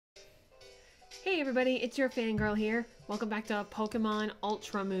Hey everybody, it's your Fangirl here. Welcome back to Pokemon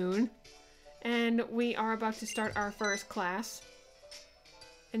Ultra Moon. And we are about to start our first class.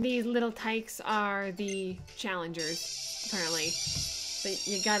 And these little tykes are the challengers, apparently. So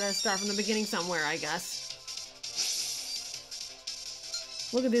you gotta start from the beginning somewhere, I guess.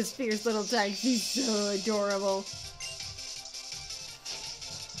 Look at this fierce little tyke, he's so adorable.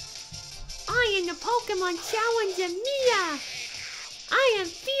 I am the Pokemon Challenger Mia! I am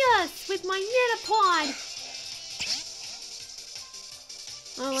fierce with my Metapod!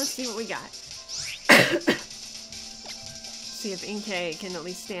 Well, let's see what we got. See if Inkay can at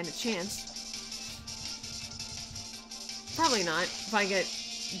least stand a chance. Probably not, if I get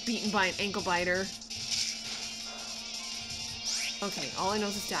beaten by an ankle biter. Okay, all I know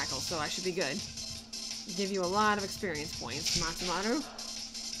is tackle, so I should be good. Give you a lot of experience points, Matsumaru.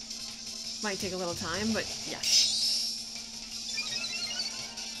 Might take a little time, but yes.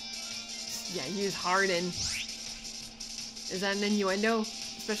 Yeah, use Harden. Is that an innuendo?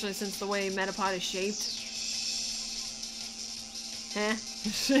 Especially since the way Metapod is shaped? Huh?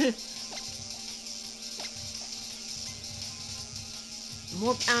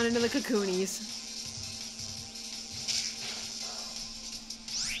 More pound into the Cocoonies.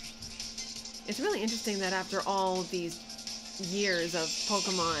 It's really interesting that after all these years of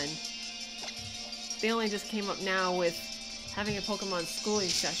Pokemon, they only just came up now with having a Pokemon schooling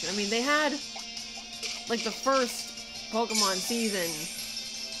session. I mean, they had, like, the first Pokemon season,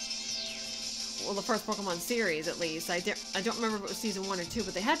 well, the first Pokemon series, at least. I don't remember if it was season 1 or 2,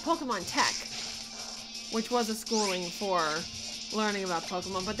 but they had Pokemon Tech, which was a schooling for learning about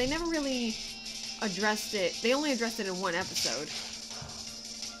Pokemon, but they never really addressed it. They only addressed it in one episode.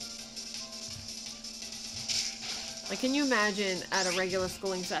 Like, can you imagine at a regular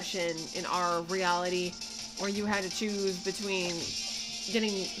schooling session in our reality where you had to choose between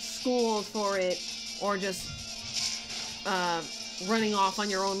getting schooled for it or just running off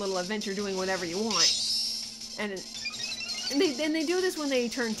on your own little adventure doing whatever you want? And they do this when they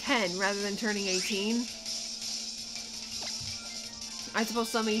turn 10 rather than turning 18. I suppose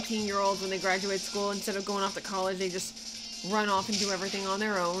some 18-year-olds, when they graduate school, instead of going off to college, they just run off and do everything on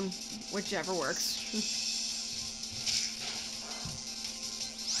their own, whichever works.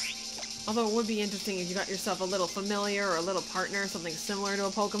 Although it would be interesting if you got yourself a little familiar or a little partner, something similar to a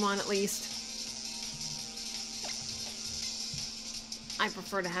Pokemon at least. I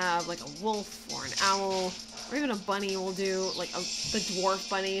prefer to have like a wolf or an owl, or even a bunny will do, like the dwarf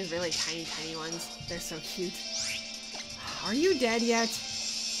bunnies, really tiny, tiny ones. They're so cute. Are you dead yet?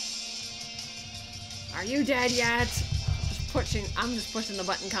 Are you dead yet? I'm just pushing the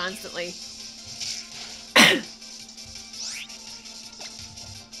button constantly.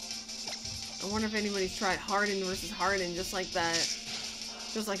 I wonder if anybody's tried Harden versus Harden just like that.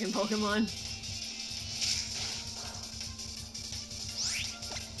 Just like in Pokemon.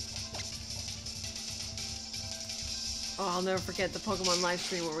 Oh, I'll never forget the Pokemon live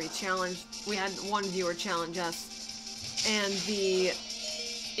stream where we had one viewer challenge us, and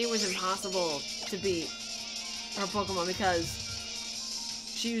it was impossible to beat her Pokemon because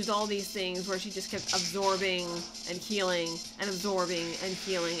she used all these things where she just kept absorbing and healing and absorbing and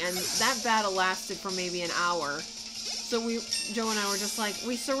healing, and that battle lasted for maybe an hour. So Joe and I were just like,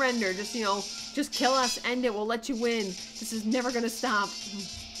 we surrender, just, you know, just kill us, end it, we'll let you win. This is never gonna stop.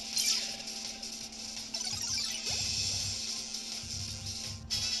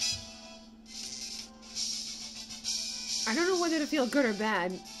 I don't know whether to feel good or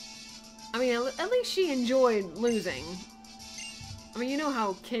bad. I mean, at least she enjoyed losing. I mean, you know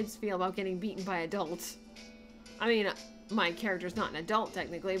how kids feel about getting beaten by adults. I mean, my character's not an adult,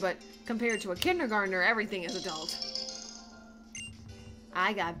 technically, but compared to a kindergartner, everything is adult.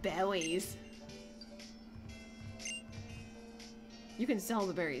 I got berries. You can sell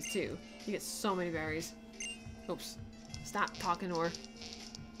the berries, too. You get so many berries. Oops. Stop talking to her.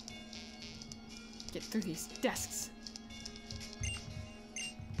 Get through these desks.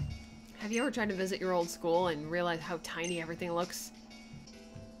 Have you ever tried to visit your old school and realize how tiny everything looks?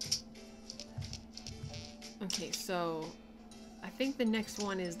 Okay, so I think the next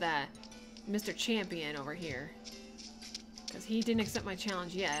one is that Mr. Champion over here. Because he didn't accept my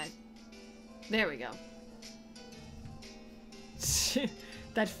challenge yet. There we go.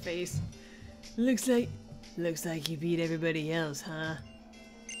 That face. Looks like you beat everybody else, huh?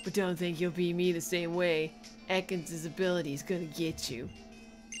 But don't think you'll beat me the same way. Ekans' ability is gonna get you.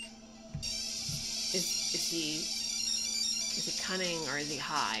 Is he cunning or is he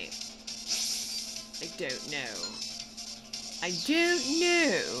high? I don't know. I don't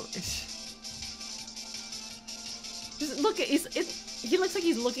know. Just look at He looks like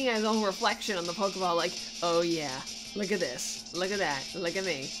he's looking at his own reflection on the Pokeball like, oh yeah, look at this, look at that, look at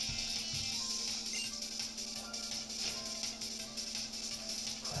me.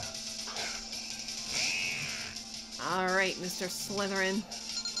 Alright, Mr. Slytherin.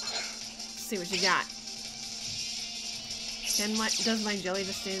 Let's see what you got. Does my jelly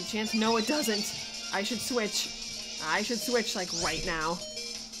just stand a chance? No, it doesn't. I should switch. I should switch, like, right now.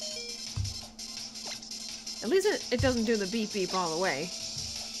 At least it doesn't do the beep beep all the way.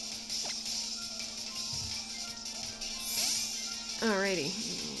 Alrighty.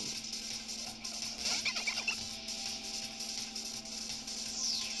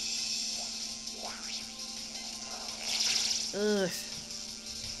 Ugh.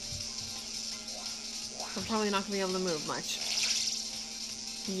 I'm probably not gonna be able to move much.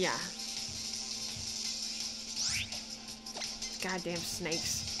 Yeah. Goddamn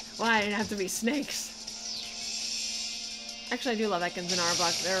snakes. Why did it have to be snakes? Actually, I do love Ekans and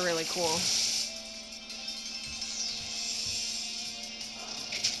Arbok. They're really cool.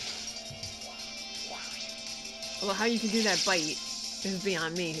 Although how you can do that bite is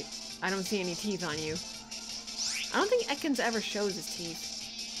beyond me. I don't see any teeth on you. I don't think Ekans ever shows his teeth.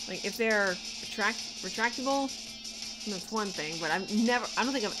 Like, if they're retractable, that's one thing, but I don't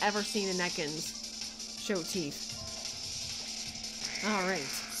think I've ever seen an Ekans show teeth. Alright.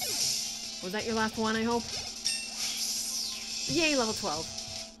 Was that your last one, I hope? Yay, level 12.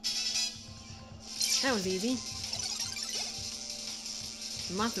 That was easy.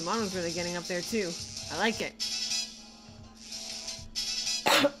 Matsumoto's really getting up there, too. I like it.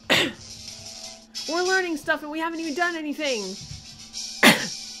 We're learning stuff and we haven't even done anything!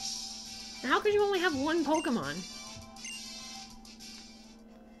 How could you only have one Pokemon?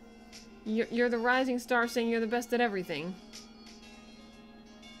 You're the rising star saying you're the best at everything.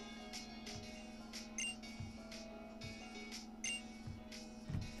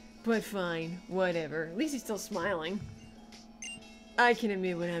 But fine, whatever. At least he's still smiling. I can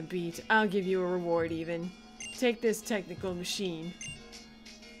admit when I'm beat. I'll give you a reward even. Take this technical machine.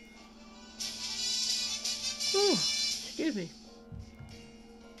 Ooh, excuse me.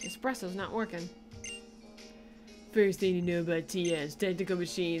 Espresso's not working. First thing to know about TMs, technical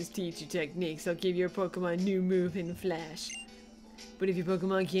machines teach you techniques. They'll give your Pokemon a new move in a flash. But if your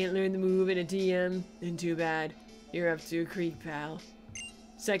Pokemon can't learn the move in a TM, then too bad. You're up to a creek, pal.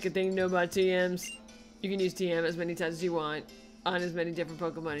 Second thing to know about TMs, you can use TM as many times as you want, on as many different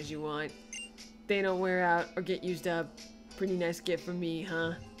Pokemon as you want. They don't wear out or get used up. Pretty nice gift from me,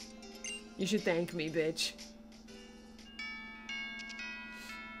 huh? You should thank me, bitch.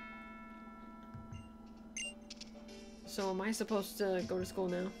 So am I supposed to go to school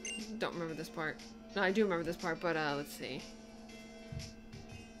now? Don't remember this part. No, I do remember this part, but let's see.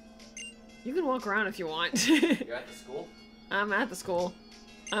 You can walk around if you want. You're at the school? I'm at the school.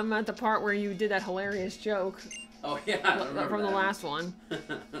 I'm at the part where you did that hilarious joke. Oh yeah, I remember from the that. last one.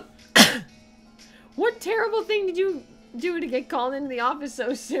 What terrible thing did you do to get called into the office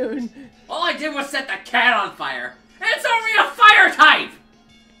so soon? All I did was set the cat on fire. And it's only a fire type!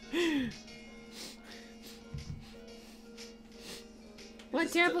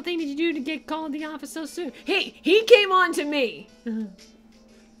 What terrible thing did you do to get called into the office so soon? Hey, he came on to me!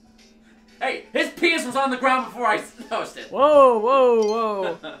 Hey, his penis was on the ground before I noticed it. Whoa, whoa,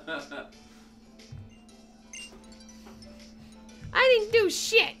 whoa. I didn't do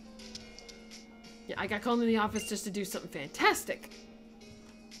shit! Yeah, I got called into the office just to do something fantastic.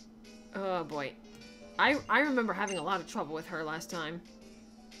 Oh boy. I remember having a lot of trouble with her last time.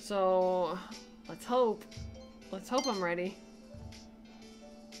 So, let's hope. Let's hope I'm ready.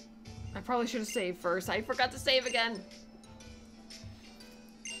 I probably should have saved first. I forgot to save again.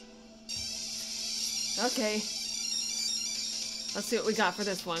 Okay. Let's see what we got for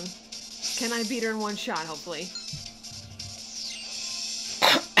this one. Can I beat her in one shot, hopefully?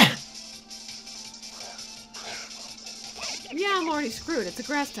 Yeah, I'm already screwed. It's a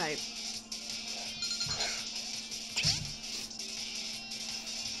grass type.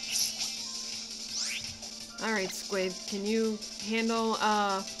 Alright, Squid. Can you handle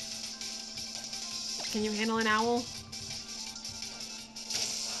an owl?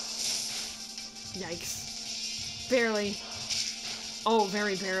 Yikes. Barely. Oh,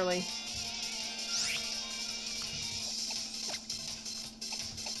 very barely.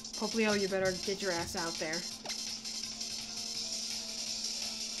 Poplio, you better get your ass out there.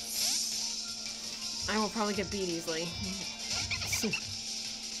 I will probably get beat easily.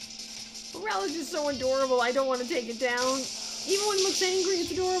 Morel is just so adorable, I don't want to take it down. Even when it looks angry,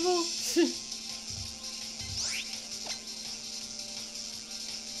 it's adorable.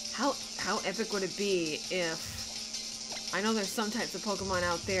 How epic would it be if I know there's some types of Pokemon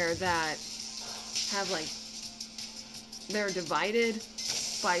out there that have, like, they're divided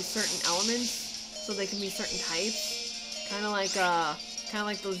by certain elements, so they can be certain types. Kind of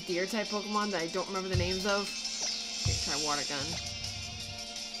like those deer-type Pokemon that I don't remember the names of. Okay, try Water Gun.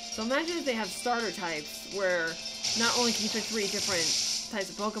 So imagine if they have starter types, where not only can you pick 3 different types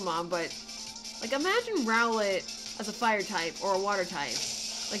of Pokemon, but, like, imagine Rowlet as a fire type or a water type.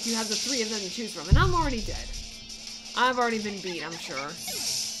 Like, you have the 3 of them to choose from, and I'm already dead. I've already been beat, I'm sure.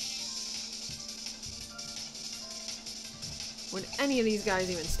 Would any of these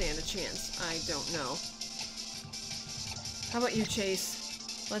guys even stand a chance? I don't know. How about you,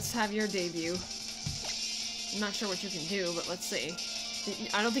 Chase? Let's have your debut. I'm not sure what you can do, but let's see.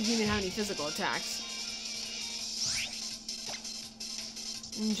 I don't think you even have any physical attacks.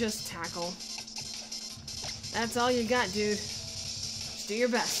 Just tackle. That's all you got, dude. Just do your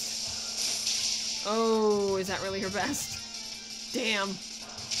best. Oh, is that really her best? Damn.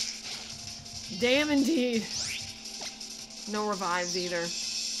 Damn indeed. No revives either.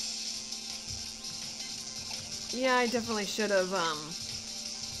 Yeah, I definitely should have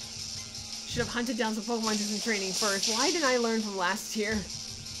hunted down some Pokemon, do some training first. Why didn't I learn from last year?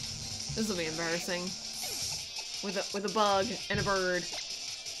 This will be embarrassing. With a bug and a bird.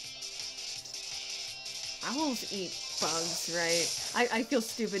 Owls eat bugs, right? I feel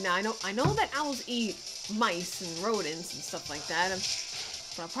stupid now. I know that owls eat mice and rodents and stuff like that.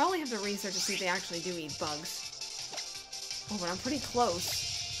 But I'll probably have to research to see if they actually do eat bugs. Oh, but I'm pretty close.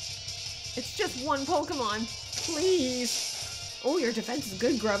 It's just one Pokemon. Please. Oh, your defense is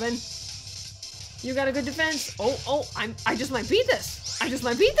good, Grubbin. You got a good defense. Oh, I just might beat this. I just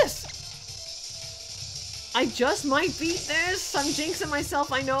might beat this. I just might beat this. I'm jinxing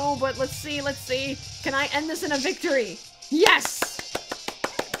myself, I know, but let's see, let's see. Can I end this in a victory? Yes!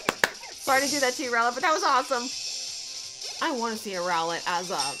 Sorry to do that to you, Rowlet, but that was awesome. I want to see a Rowlet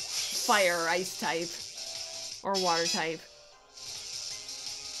as a fire or ice type. Or water type.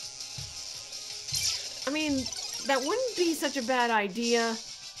 I mean, that wouldn't be such a bad idea.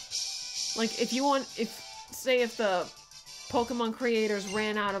 Like, if the Pokemon creators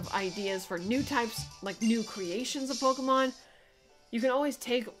ran out of ideas for new types, like new creations of Pokemon, you can always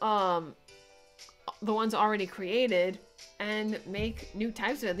take the ones already created and make new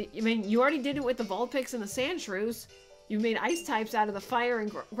types of it. I mean, you already did it with the Vulpix and the Sandshrews. You made ice types out of the fire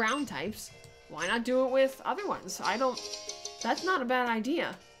and ground types. Why not do it with other ones? That's not a bad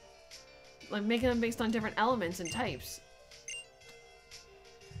idea. Like, making them based on different elements and types.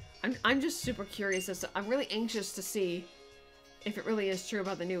 I'm just super curious I'm really anxious to see if it really is true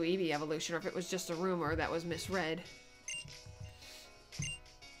about the new Eevee evolution, or if it was just a rumor that was misread.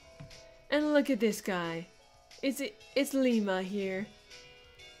 And look at this guy. It's Lima here.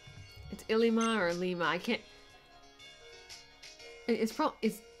 It's Ilima or Lima, I can't... It's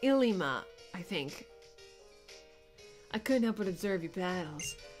Ilima, I think. I couldn't help but observe your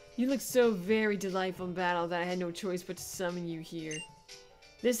battles. You look so very delightful in battle that I had no choice but to summon you here.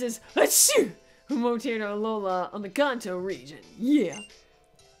 This is Achoo! Humotero Lola on the Kanto region. Yeah.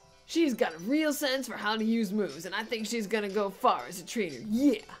 She's got a real sense for how to use moves, and I think she's gonna go far as a trainer.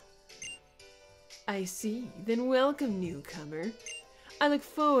 Yeah. I see. Then welcome, newcomer. I look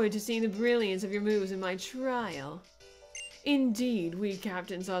forward to seeing the brilliance of your moves in my trial. Indeed, we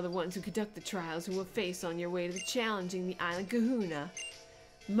captains are the ones who conduct the trials who will face on your way to challenging the island Kahuna.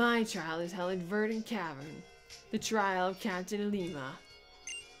 My trial is held in Verdant Cavern, the trial of Captain Lima.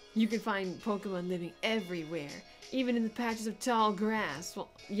 You can find Pokemon living everywhere, even in the patches of tall grass. Well,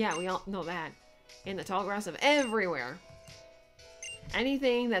 yeah, we all know that. In the tall grass of everywhere.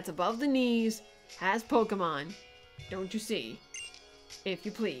 Anything that's above the knees has Pokemon. Don't you see? If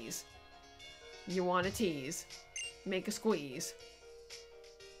you please. You want to tease. Make a squeeze.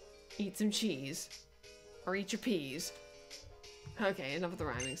 Eat some cheese. Or eat your peas. Okay, enough of the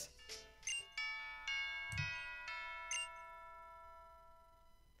rhymings.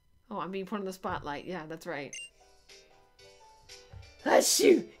 Oh, I'm being put in the spotlight. Yeah, that's right.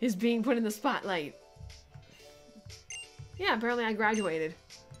 Achoo! Is being put in the spotlight. Yeah, apparently I graduated.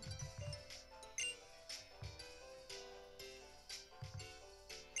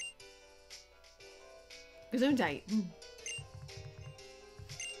 Gesundheit.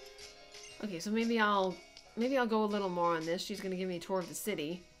 Okay, so maybe I'll go a little more on this. She's gonna give me a tour of the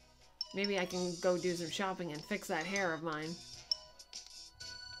city. Maybe I can go do some shopping and fix that hair of mine.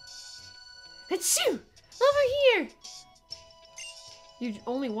 Achoo! Over here! You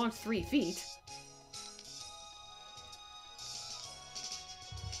only walked 3 feet.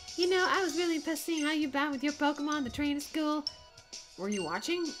 You know, I was really impressed seeing how you battled with your Pokemon, the trainer school. Were you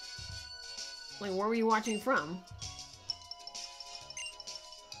watching? Like, where were you watching from?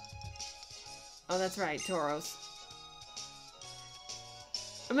 Oh, that's right, Tauros.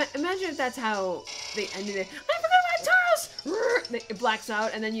 Imagine if that's how they ended it. I forgot about Tauros! It blacks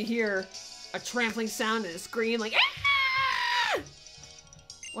out, and then you hear a trampling sound and a scream like, ah!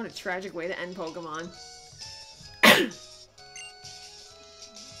 What a tragic way to end Pokemon.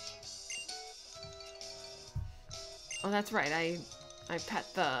 Oh, that's right. I pet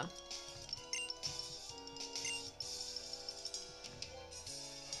the...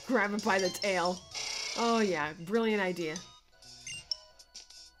 Grab it by the tail. Oh yeah, brilliant idea.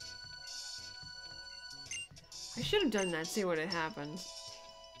 I should have done that, see what had happened.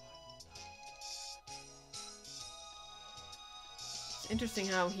 It's interesting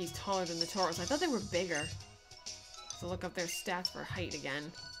how he's taller than the Tauros. I thought they were bigger. So look up their stats for height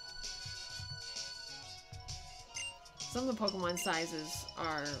again. Some of the Pokemon sizes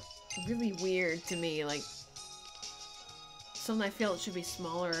are really weird to me, like some I feel it should be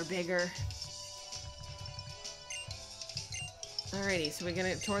smaller or bigger. Alrighty, so we're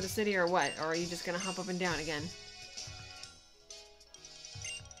gonna tour the city or what? Or are you just gonna hop up and down again?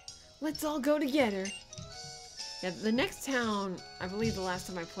 Let's all go together! Yeah, the next town, I believe the last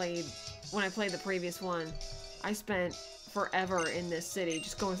time I played, when I played the previous one, I spent forever in this city,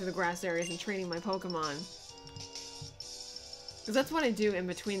 just going through the grass areas and training my Pokemon. Because that's what I do in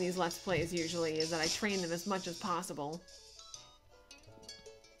between these Let's Plays usually, is that I train them as much as possible.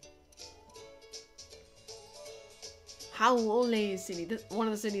 Howole City. This, one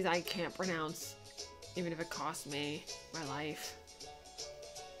of the cities I can't pronounce, even if it costs me my life.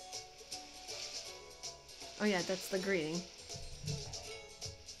 Oh yeah, that's the greeting.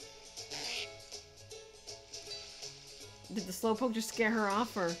 Did the Slowpoke just scare her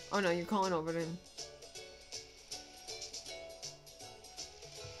off, or... Oh no, you're calling over to him.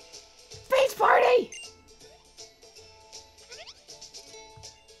 Space party!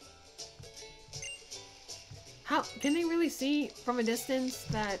 How... Can they really see from a distance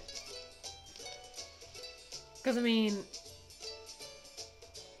that... Because, I mean...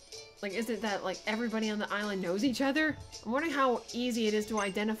 Like, is it that, like, everybody on the island knows each other? I'm wondering how easy it is to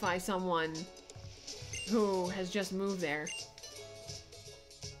identify someone who has just moved there.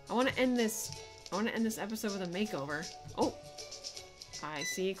 I want to end this episode with a makeover. Oh! I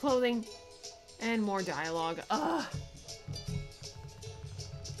see clothing. And more dialogue. Ugh!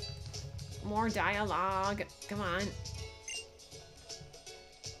 More dialogue. Come on.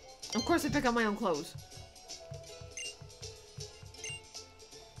 Of course I pick up my own clothes.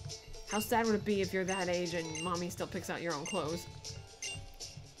 How sad would it be if you're that age and mommy still picks out your own clothes?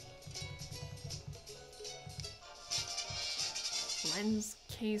 Lens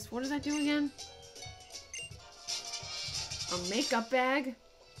case. What does that do again? A makeup bag?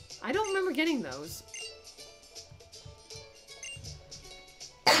 I don't remember getting those.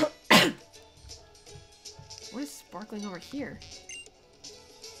 What is sparkling over here?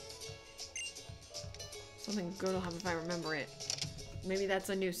 Something good will happen if I remember it. Maybe that's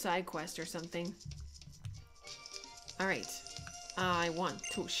a new side quest or something. Alright. I want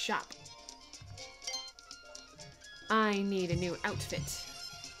to shop. I need a new outfit.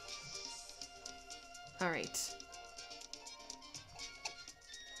 Alright.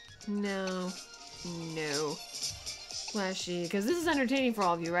 No. No. Flashy. Because this is entertaining for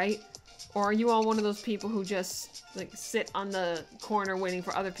all of you, right? Or are you all one of those people who just, like, sit on the corner waiting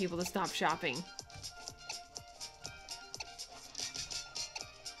for other people to stop shopping?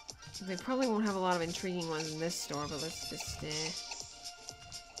 They probably won't have a lot of intriguing ones in this store, but let's just,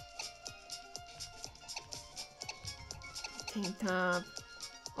 tank top.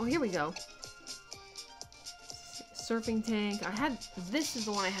 Oh, here we go. Surfing tank. I had... This is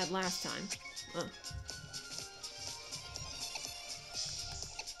the one I had last time.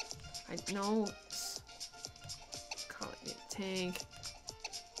 I know... Call it a tank.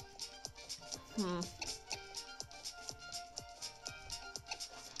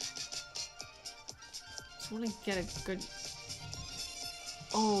 I want to get a good...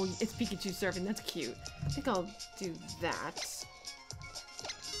 Oh, it's Pikachu surfing. That's cute. I think I'll do that.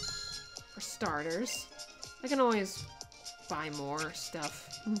 For starters. I can always buy more stuff.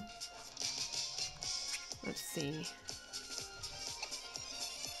 Let's see.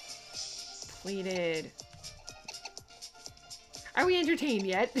 Pleated. Are we entertained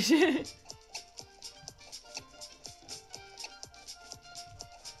yet?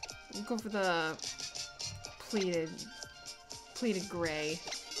 We'll go for the... pleated gray.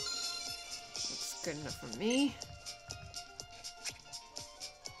 Looks good enough for me.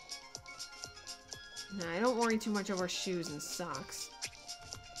 Nah, I don't worry too much over shoes and socks.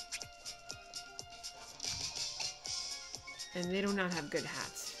 And they do not have good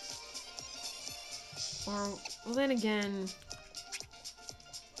hats. Or, well then again...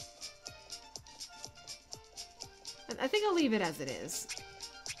 I think I'll leave it as it is.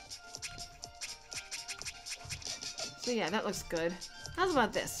 So yeah, that looks good. How's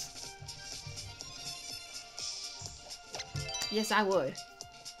about this? Yes, I would.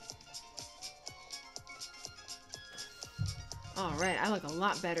 Alright, I look a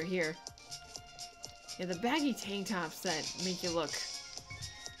lot better here. Yeah, the baggy tank tops that make you look...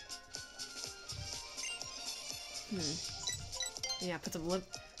 Yeah, put some lip...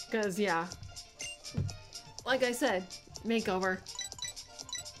 Because, yeah. Like I said, makeover.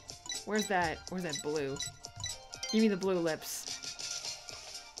 Where's that blue? Give me the blue lips.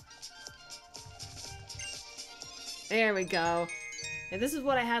 There we go. Yeah, this is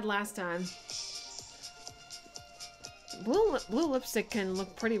what I had last time. Blue lipstick can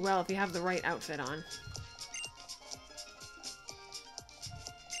look pretty well if you have the right outfit on.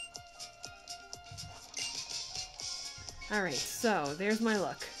 Alright, so there's my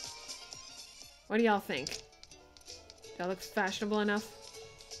look. What do y'all think? That looks fashionable enough?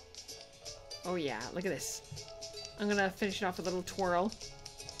 Oh yeah, look at this. I'm gonna finish it off with a little twirl.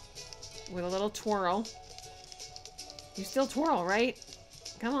 With a little twirl. You still twirl, right?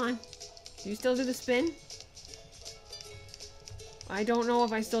 Come on. You still do the spin? I don't know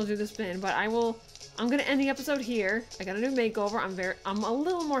if I still do the spin, but I will... I'm gonna end the episode here. I got a new makeover. I'm a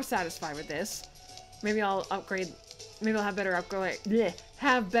little more satisfied with this. Maybe I'll upgrade... Maybe I'll have better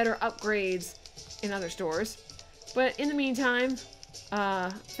upgrades in other stores. But in the meantime,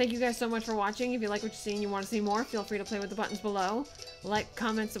 thank you guys so much for watching. If you like what you see and you want to see more, feel free to play with the buttons below. Like,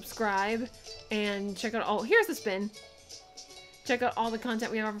 comment, subscribe, and check out all... Here's the spin! Check out all the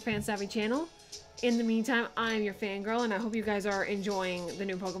content we have on our Fan Savvy channel. In the meantime, I'm your fangirl, and I hope you guys are enjoying the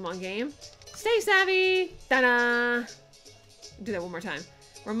new Pokemon game. Stay savvy! Ta-da! Do that one more time.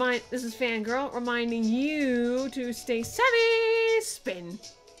 This is Fangirl reminding you to stay savvy! Spin!